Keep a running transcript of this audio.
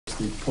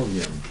Kristi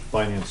Pulliam,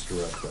 Finance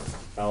Director.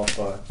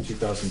 Alpha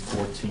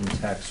 2014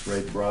 tax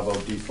rate. Bravo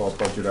default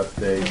budget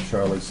update.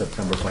 Charlie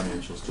September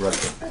financials.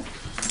 Director.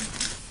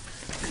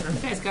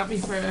 You guys got me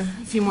for a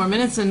few more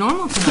minutes than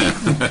normal tonight.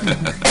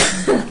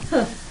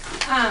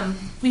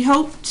 We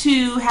hope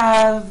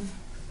to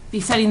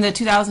be setting the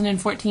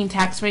 2014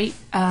 tax rate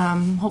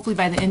hopefully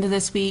by the end of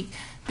this week,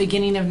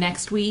 beginning of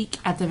next week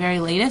at the very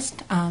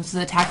latest, so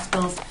the tax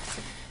bills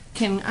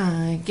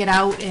can get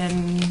out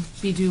and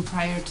be due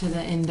prior to the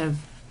end of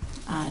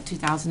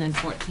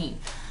 2014.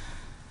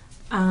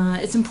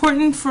 It's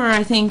important for,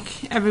 I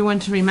think, everyone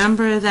to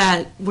remember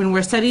that when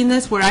we're setting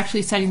this, we're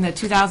actually setting the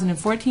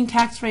 2014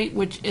 tax rate,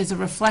 which is a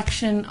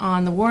reflection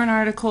on the warrant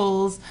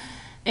articles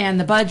and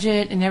the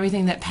budget and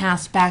everything that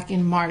passed back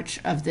in March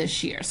of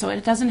this year. So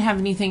it doesn't have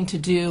anything to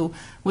do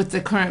with the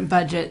current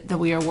budget that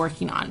we are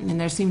working on, and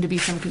there seemed to be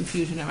some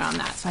confusion around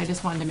that. So I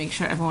just wanted to make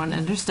sure everyone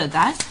understood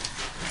that.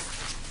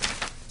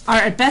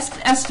 Our best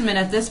estimate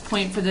at this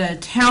point for the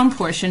town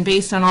portion,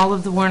 based on all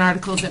of the warrant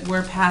articles that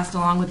were passed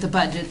along with the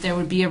budget, there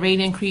would be a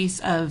rate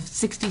increase of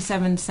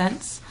 67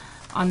 cents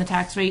on the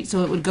tax rate.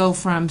 So it would go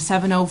from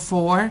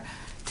 704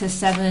 to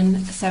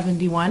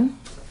 771.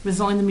 This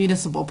is only the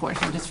municipal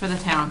portion, just for the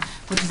town,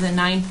 which is a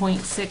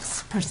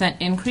 9.6%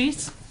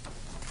 increase.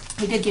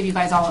 I did give you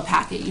guys all a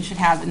packet you should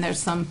have, and there's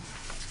some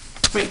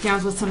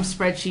breakdowns with some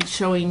spreadsheets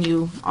showing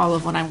you all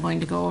of what I'm going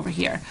to go over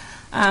here.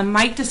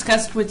 Mike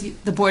discussed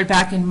with the board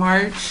back in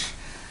March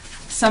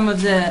some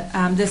of the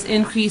this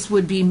increase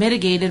would be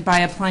mitigated by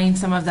applying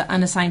some of the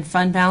unassigned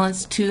fund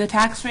balance to the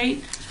tax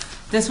rate.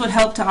 This would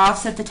help to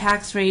offset the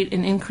tax rate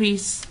and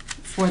increase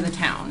for the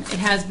town. It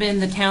has been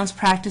the town's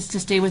practice to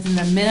stay within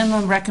the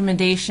minimum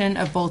recommendation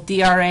of both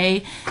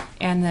DRA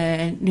and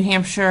the New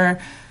Hampshire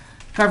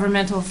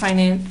Governmental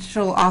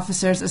Financial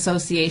Officers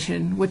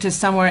Association, which is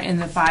somewhere in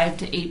the 5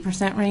 to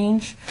 8%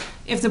 range.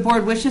 If the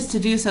board wishes to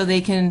do so, they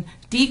can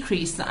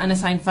decrease the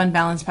unassigned fund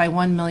balance by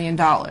 $1 million.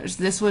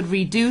 This would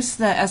reduce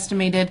the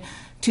estimated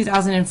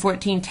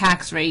 2014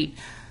 tax rate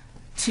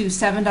to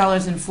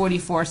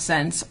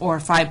 $7.44, or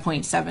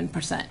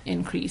 5.7%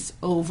 increase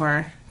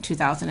over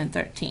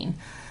 2013.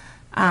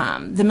 The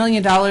 $1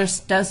 million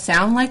does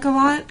sound like a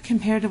lot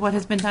compared to what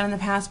has been done in the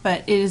past,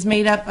 but it is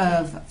made up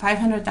of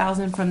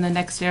 $500,000 from the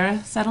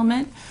NextEra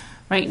settlement.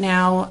 Right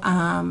now,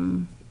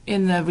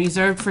 in the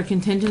reserved for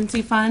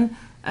contingency fund,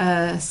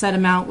 a set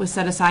amount was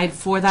set aside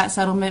for that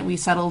settlement. We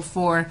settled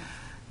for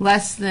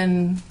less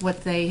than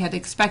what they had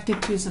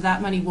expected to, so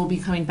that money will be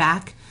coming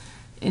back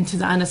into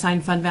the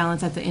unassigned fund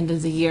balance at the end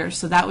of the year.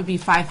 So that would be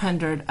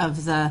 500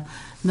 of the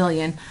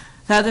million.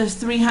 The other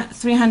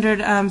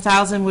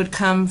 300,000 would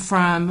come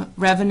from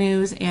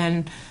revenues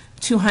and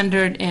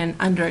 200 in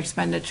under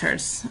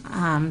expenditures.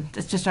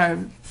 That's just our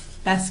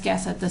best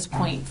guess at this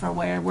point for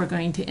where we're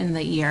going to end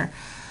the year.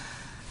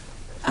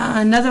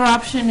 Another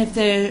option, if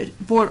the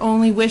board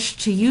only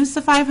wished to use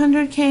the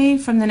 $500K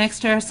from the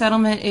NextEra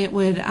settlement, it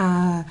would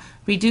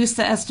reduce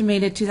the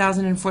estimated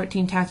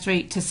 2014 tax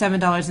rate to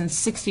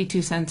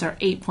 $7.62, or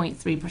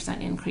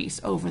 8.3%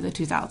 increase over the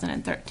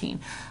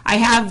 2013. I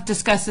have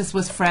discussed this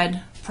with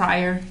Fred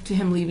prior to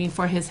him leaving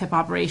for his hip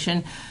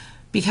operation,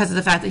 because of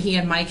the fact that he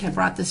and Mike had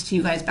brought this to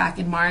you guys back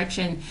in March,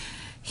 and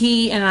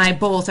he and I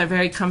both are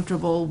very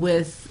comfortable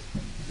with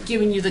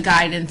giving you the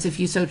guidance, if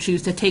you so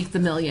choose, to take the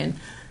 $1 million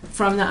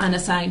from the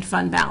unassigned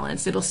fund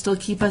balance. It'll still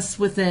keep us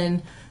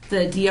within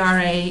the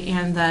DRA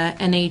and the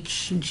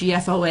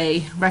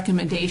NHGFOA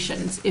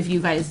recommendations if you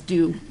guys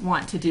do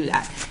want to do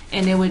that.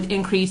 And it would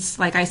increase,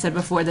 like I said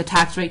before, the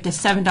tax rate to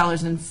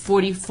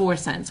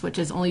 $7.44, which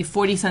is only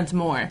 40 cents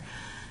more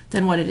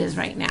than what it is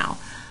right now.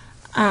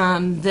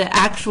 The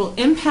actual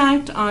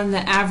impact on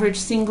the average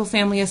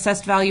single-family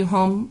assessed value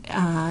home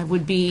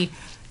would be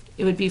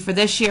for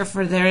this year,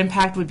 for their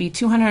impact would be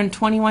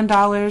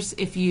 $221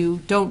 if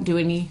you don't do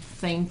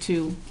anything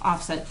to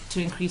offset,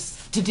 to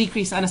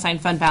decrease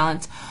unassigned fund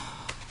balance,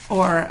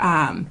 or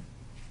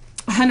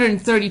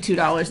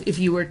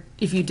 $132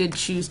 if you did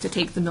choose to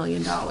take the $1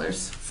 million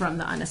from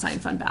the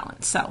unassigned fund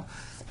balance. So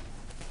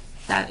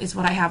that is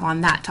what I have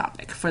on that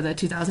topic for the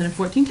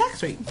 2014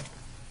 tax rate.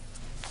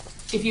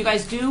 If you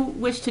guys do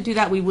wish to do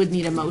that, we would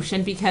need a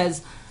motion,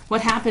 because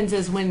what happens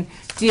is when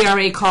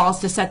DRA calls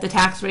to set the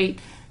tax rate,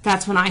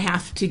 that's when I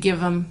have to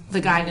give them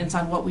the guidance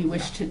on what we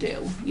wish to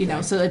do.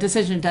 So a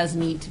decision does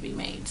need to be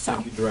made. So.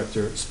 Thank you,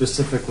 Director.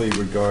 Specifically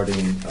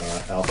regarding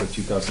Alpha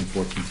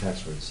 2014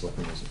 tax rates,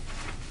 Selectman Rizzo.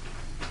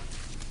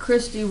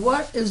 Kristi,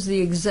 what is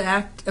the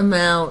exact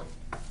amount,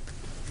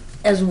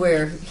 as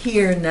we're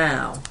here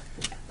now,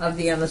 of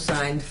the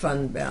unassigned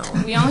fund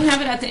balance? We only have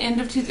it at the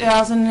end of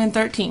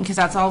 2013, because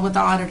that's all what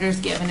the auditors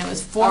give, and it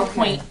was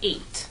 4.8.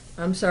 Okay.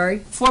 I'm sorry?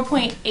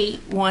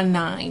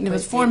 4.819. It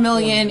was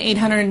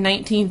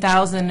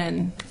 4,819,000,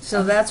 and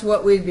so that's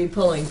what we'd be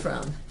pulling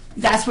from.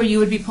 That's where you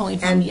would be pulling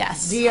from. And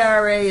yes.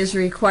 DRA is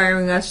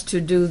requiring us to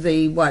do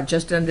the what?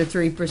 Just under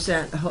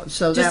 3%.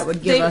 So that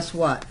would give us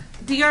what?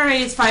 DRA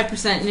is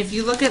 5%, and if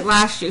you look at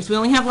last year's, we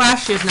only have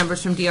last year's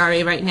numbers from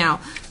DRA right now,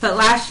 but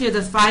last year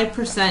the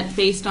 5%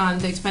 based on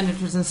the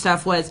expenditures and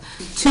stuff was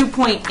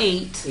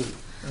 2.8.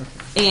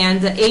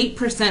 And the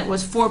 8%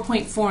 was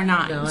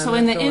 4.49. No, So I'm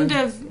in the not end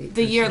going of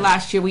the year 8%.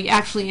 last year, we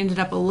actually ended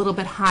up a little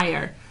bit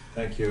higher.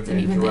 Thank you. Than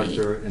And even the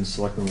Director and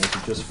Selectman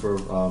Wilson, just for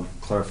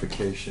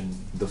clarification,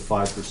 the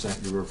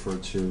 5% you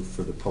referred to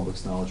for the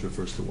public's knowledge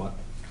refers to what?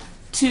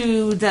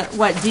 To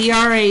what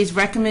DRA's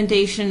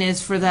recommendation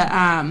is for the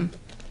fund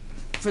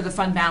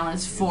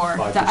balance for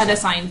 5%. the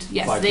unassigned.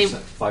 Yes,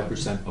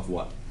 5% of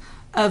what?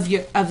 of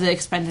the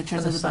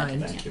expenditures of the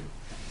budget. Unassigned.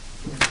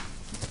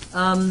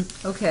 Thank you.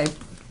 Okay,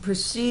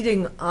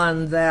 proceeding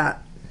on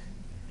that,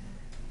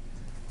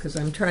 because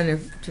I'm trying to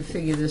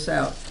figure this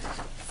out.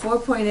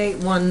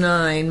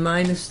 4.819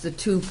 minus the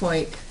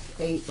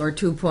 2.8 or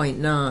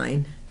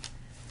 2.9,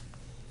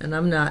 and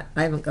I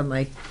haven't got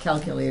my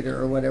calculator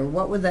or whatever.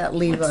 What would that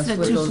leave What's us the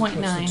with?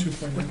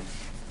 2.9?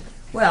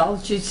 Well,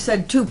 she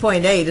said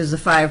 2.8 is the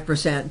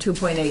 5%, 2.8,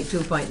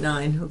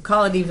 2.9. We'll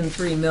call it even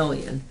 3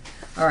 million.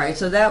 All right,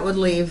 so that would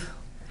leave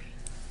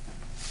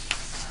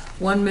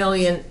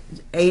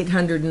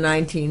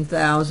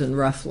 1,819,000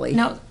 roughly.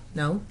 No,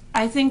 No?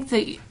 I think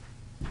the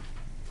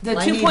Well,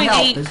 I need help,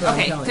 2.8. is what I'm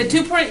Okay, telling the you.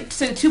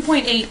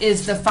 2.8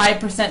 is the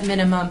 5%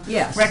 minimum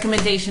Yes.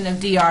 recommendation of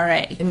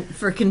DRA. And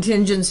for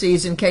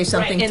contingencies in case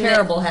something Right, and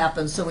terrible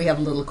happens, so we have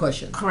a little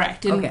cushion.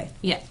 Correct. And, Okay.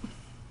 Yeah.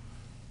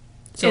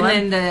 So and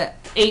I'm- then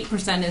the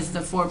 8% is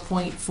the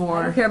 4.4.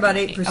 I don't care about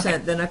 8%.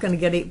 Okay. They're not going to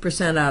get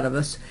 8% out of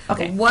us.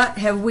 Okay. But what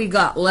have we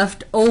got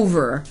left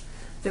over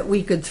that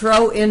we could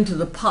throw into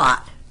the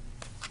pot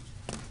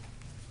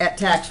at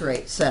tax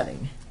rate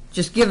setting?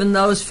 Just given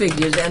those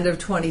figures, end of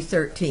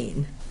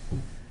 2013.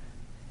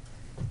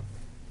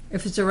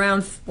 If it's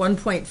around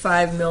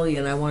 1.5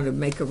 million, I want to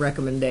make a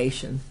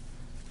recommendation.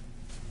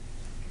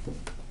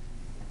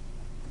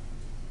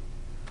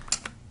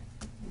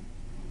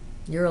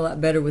 You're a lot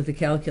better with the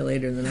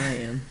calculator than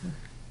I am.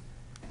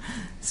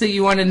 So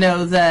you want to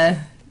know the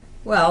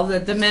Well,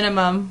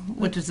 minimum,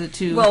 which is a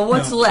 2. well,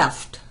 what's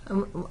left?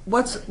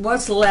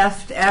 What's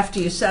left after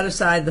you set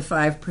aside the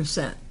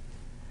 5%?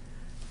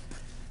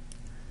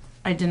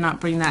 I did not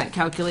bring that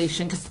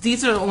calculation because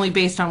these are only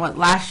based on what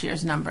last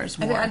year's numbers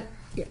were.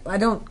 I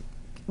don't.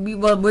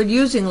 We're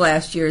using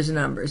last year's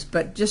numbers,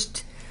 but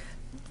just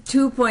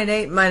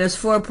 2.8 minus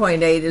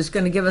 4.8 is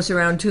going to give us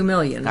around 2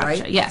 million, Gotcha.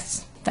 right?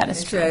 Yes, that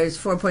is true. It's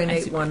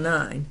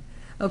 4.819.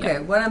 Okay,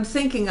 Yep. what I'm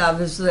thinking of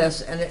is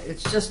this, and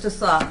it's just a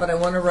thought, but I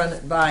want to run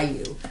it by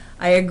you.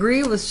 I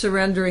agree with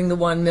surrendering the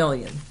 1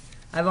 million.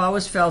 I've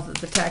always felt that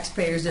the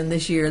taxpayers in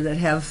this year that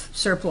have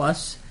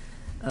surplus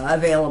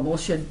available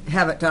should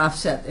have it to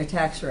offset their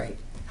tax rate.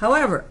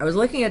 However, I was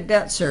looking at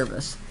debt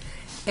service,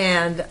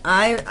 and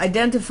I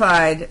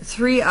identified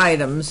 3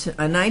 items: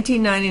 a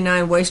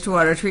 1999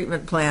 wastewater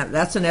treatment plant,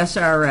 that's an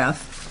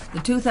SRF, the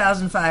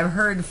 2005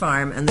 herd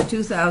farm, and the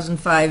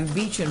 2005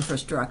 beach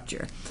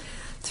infrastructure.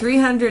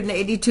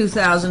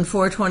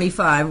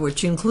 $382,425,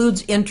 which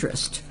includes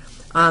interest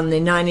on the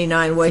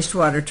 99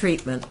 wastewater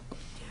treatment.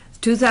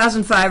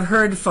 2005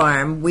 herd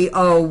farm, we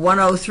owe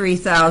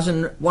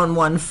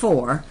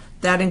 $103,114.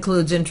 That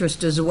includes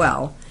interest as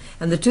well.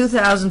 And the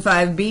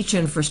 2005 beach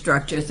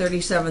infrastructure,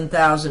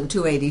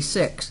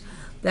 $37,286.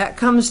 That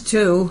comes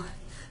to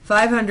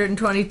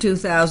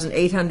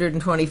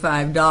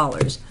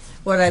 $522,825.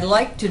 What I'd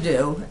like to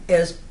do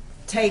is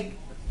take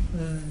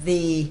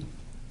the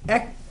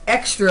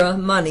extra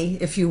money,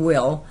 if you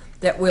will,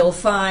 that we'll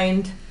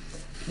find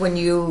when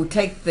you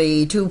take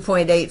the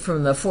 2.8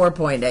 from the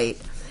 4.8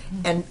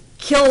 and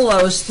kill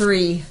those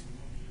 3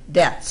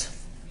 debts.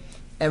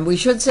 And we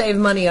should save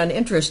money on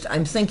interest,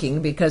 I'm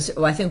thinking, because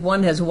I think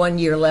one has 1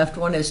 year left,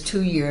 one has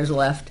 2 years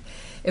left.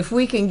 If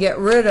we can get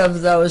rid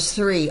of those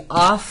 3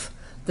 off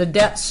the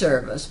debt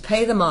service,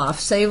 pay them off,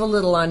 save a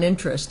little on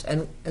interest,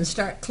 and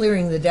start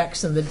clearing the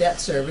decks in the debt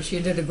service. You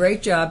did a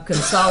great job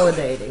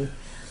consolidating.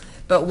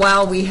 But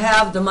while we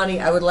have the money,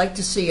 I would like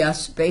to see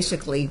us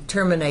basically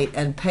terminate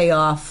and pay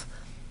off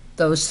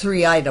those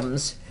 3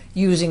 items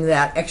using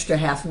that extra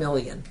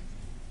 $500,000.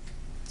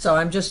 So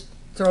I'm just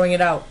throwing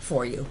it out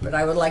for you, but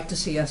I would like to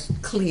see us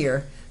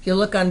clear. If you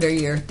look under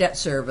your debt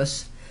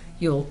service,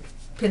 you'll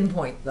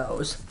pinpoint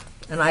those,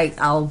 and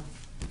I'll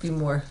be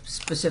more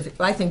specific.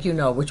 I think you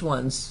know which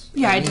ones.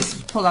 Yeah, I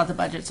just pulled out the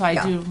budget, so I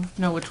Yeah. do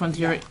know which ones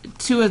you're.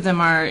 2 of them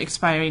are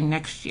expiring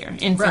next year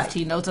in Right.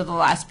 15. Those are the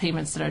last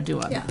payments that are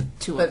due on Yeah,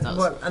 2 but of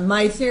those.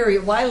 my theory,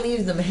 why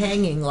leave them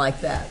hanging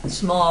like that,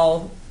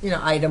 small,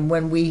 item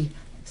when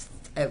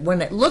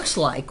it looks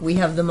like we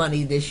have the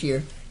money this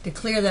year to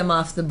clear them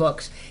off the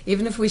books,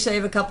 even if we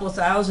save a couple of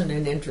thousand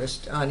in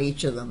interest on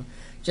each of them.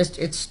 Just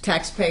it's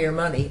taxpayer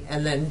money,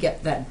 and then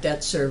get that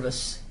debt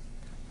service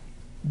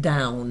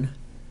down.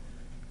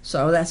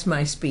 So that's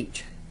my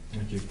speech.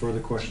 Thank you. Further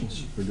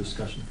questions or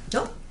discussion?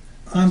 No.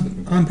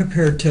 I'm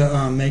prepared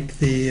to make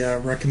the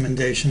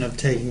recommendation of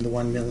taking the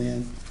 1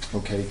 million.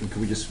 Okay, and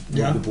could we just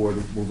Yeah.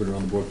 move it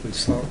around the board, please?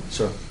 So-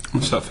 Sir.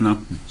 What's that for now?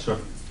 Sir.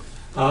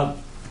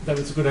 That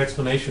was a good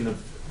explanation of,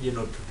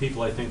 for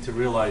people, I think, to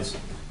realize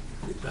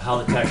how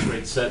the tax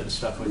rate's set and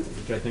stuff,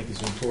 which I think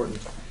is important.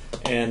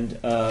 And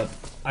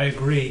I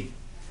agree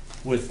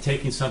with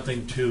taking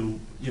something to,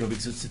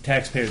 because it's the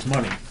taxpayers'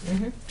 money,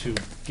 to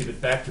give it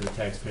back to the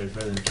taxpayers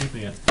rather than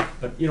keeping it.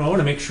 But, I want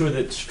to make sure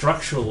that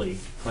structurally,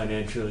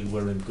 financially,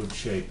 we're in good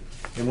shape.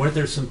 And weren't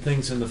there some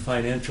things in the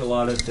financial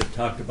audit that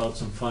talked about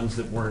some funds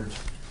that weren't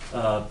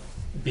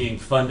being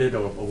funded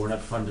or were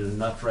not funded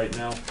enough right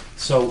now?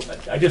 So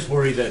I just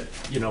worry that,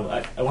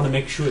 I want to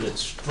make sure that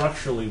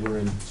structurally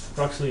we're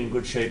structurally in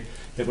good shape,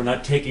 that we're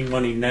not taking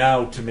money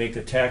now to make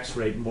the tax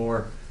rate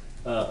more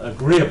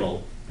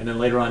agreeable, and then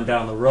later on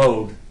down the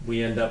road,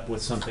 we end up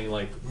with something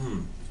like,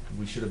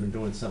 we should have been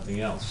doing something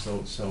else.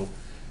 So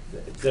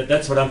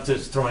that's what I'm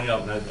just throwing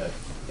out. And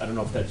I don't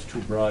know if that's too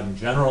broad in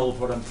general of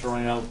what I'm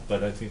throwing out,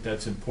 but I think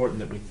that's important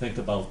that we think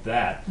about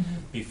that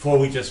before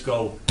we just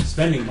go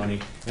spending money.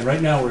 And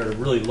right now, we're at a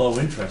really low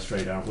interest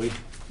rate, aren't we?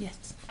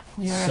 Yes,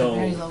 we are at a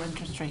very low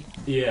interest rate.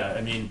 Yeah,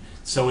 I mean,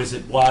 so is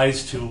it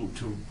wise to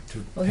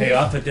pay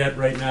off the debt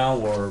right now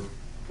or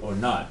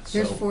not?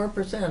 Here's So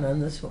 4% on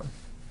this one,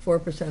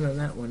 4% on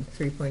that one,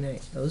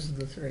 3.8. Those are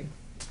the three,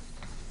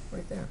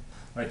 right there.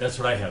 Right, that's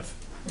what I have.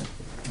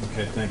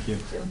 Okay, thank you.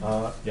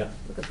 Yeah.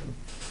 Look at them.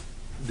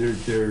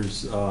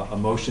 There's a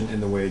motion in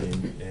the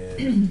waiting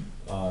and,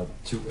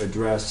 to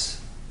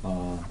address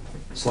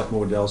Selectman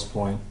Waddell's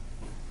point,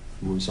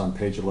 it was on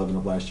page 11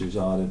 of last year's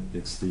audit.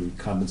 It's the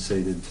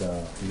compensated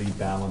leave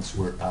balance.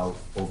 We're out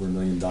over $1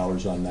 million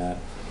on that.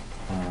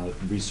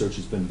 Research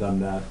has been done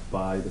that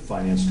by the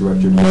finance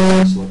director,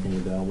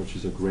 Selectman Waddell, which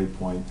is a great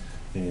point.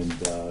 And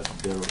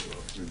there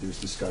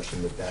reduced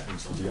discussion that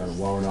needs to be on a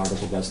warrant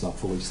article. That's not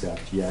fully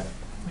staffed yet.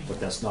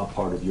 But that's not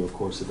part of your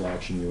course of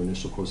action, your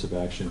initial course of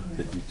action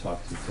that you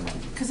talked to tonight.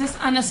 Because this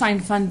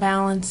unassigned fund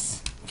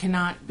balance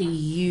cannot be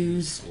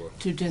used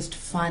to just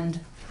fund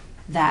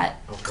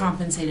that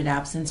compensated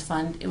absence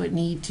fund. It would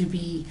need to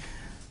be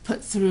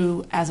put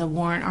through as a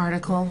warrant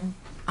article.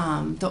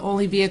 The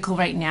only vehicle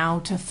right now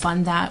to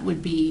fund that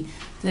would be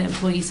the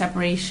employee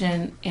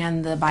separation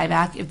and the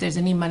buyback. If there's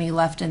any money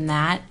left in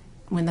that,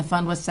 when the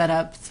fund was set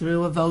up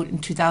through a vote in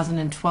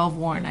 2012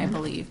 warrant, I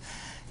believe,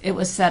 it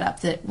was set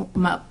up that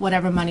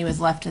whatever money was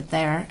left at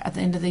there at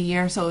the end of the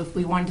year. So if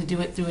we wanted to do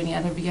it through any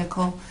other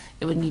vehicle,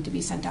 it would need to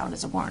be sent out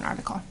as a warrant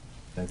article.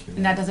 Thank you.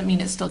 And that doesn't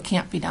mean it still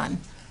can't be done.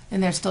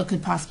 And there still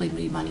could possibly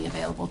be money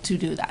available to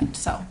do that.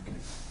 So. Okay.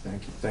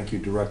 Thank you. Thank you,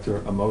 Director.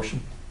 A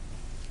motion?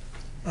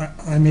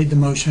 I made the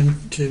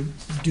motion to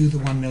do the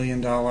 $1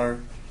 million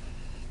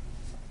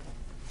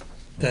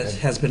that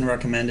has been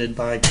recommended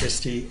by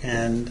Kristi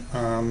and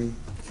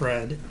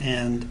Fred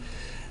and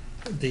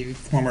the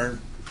former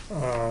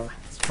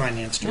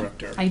finance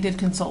director. I did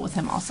consult with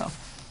him also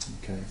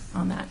Okay.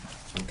 on that.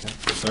 Okay.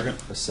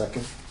 A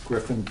second.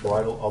 Griffin,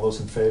 Bridle, all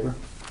those in favor?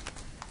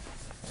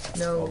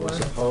 No, All those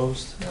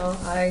opposed? no,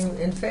 I'm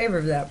in favor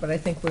of that, but I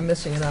think we're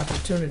missing an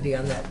opportunity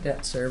on that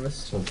debt service.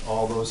 So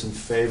all those in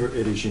favor,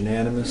 it is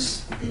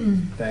unanimous.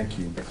 Thank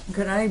you.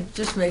 Could I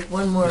just make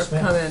one more Yes,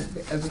 ma'am.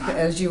 comment?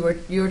 As you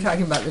were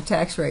talking about the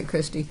tax rate,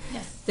 Kristi.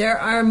 Yes.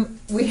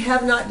 We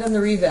have not done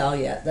the reval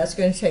yet. That's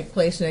going to take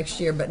place next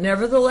year. But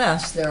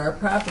nevertheless, there are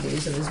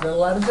properties, and there's been a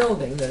lot of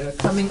building that are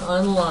coming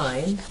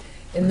online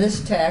in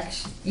this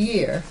tax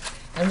year,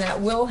 and that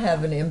will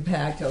have an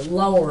impact of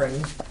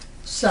lowering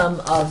some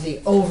of the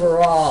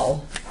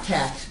overall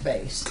tax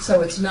base.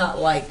 So it's not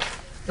like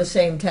the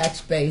same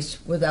tax base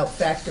without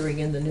factoring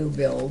in the new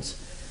builds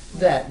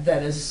that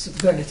is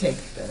going to take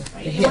the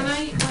hit. When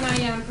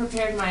I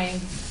prepared my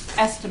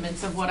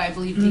estimates of what I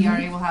believe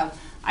DRA will have,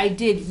 I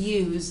did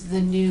use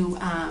the new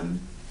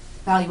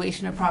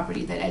valuation of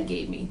property that Ed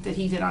gave me, that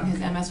he did on his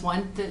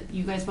MS1 that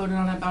you guys voted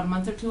on about a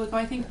month or two ago,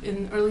 I think,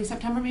 in early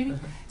September maybe.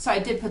 So I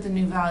did put the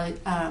new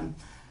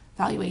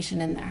valuation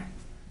in there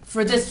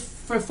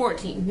for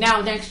 14.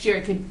 Now next year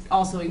it could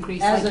also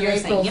increase. As like of you're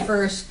April saying.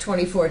 1st,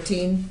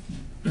 2014.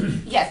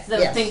 Yes, the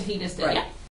Yes. thing he just did. Right. Yeah.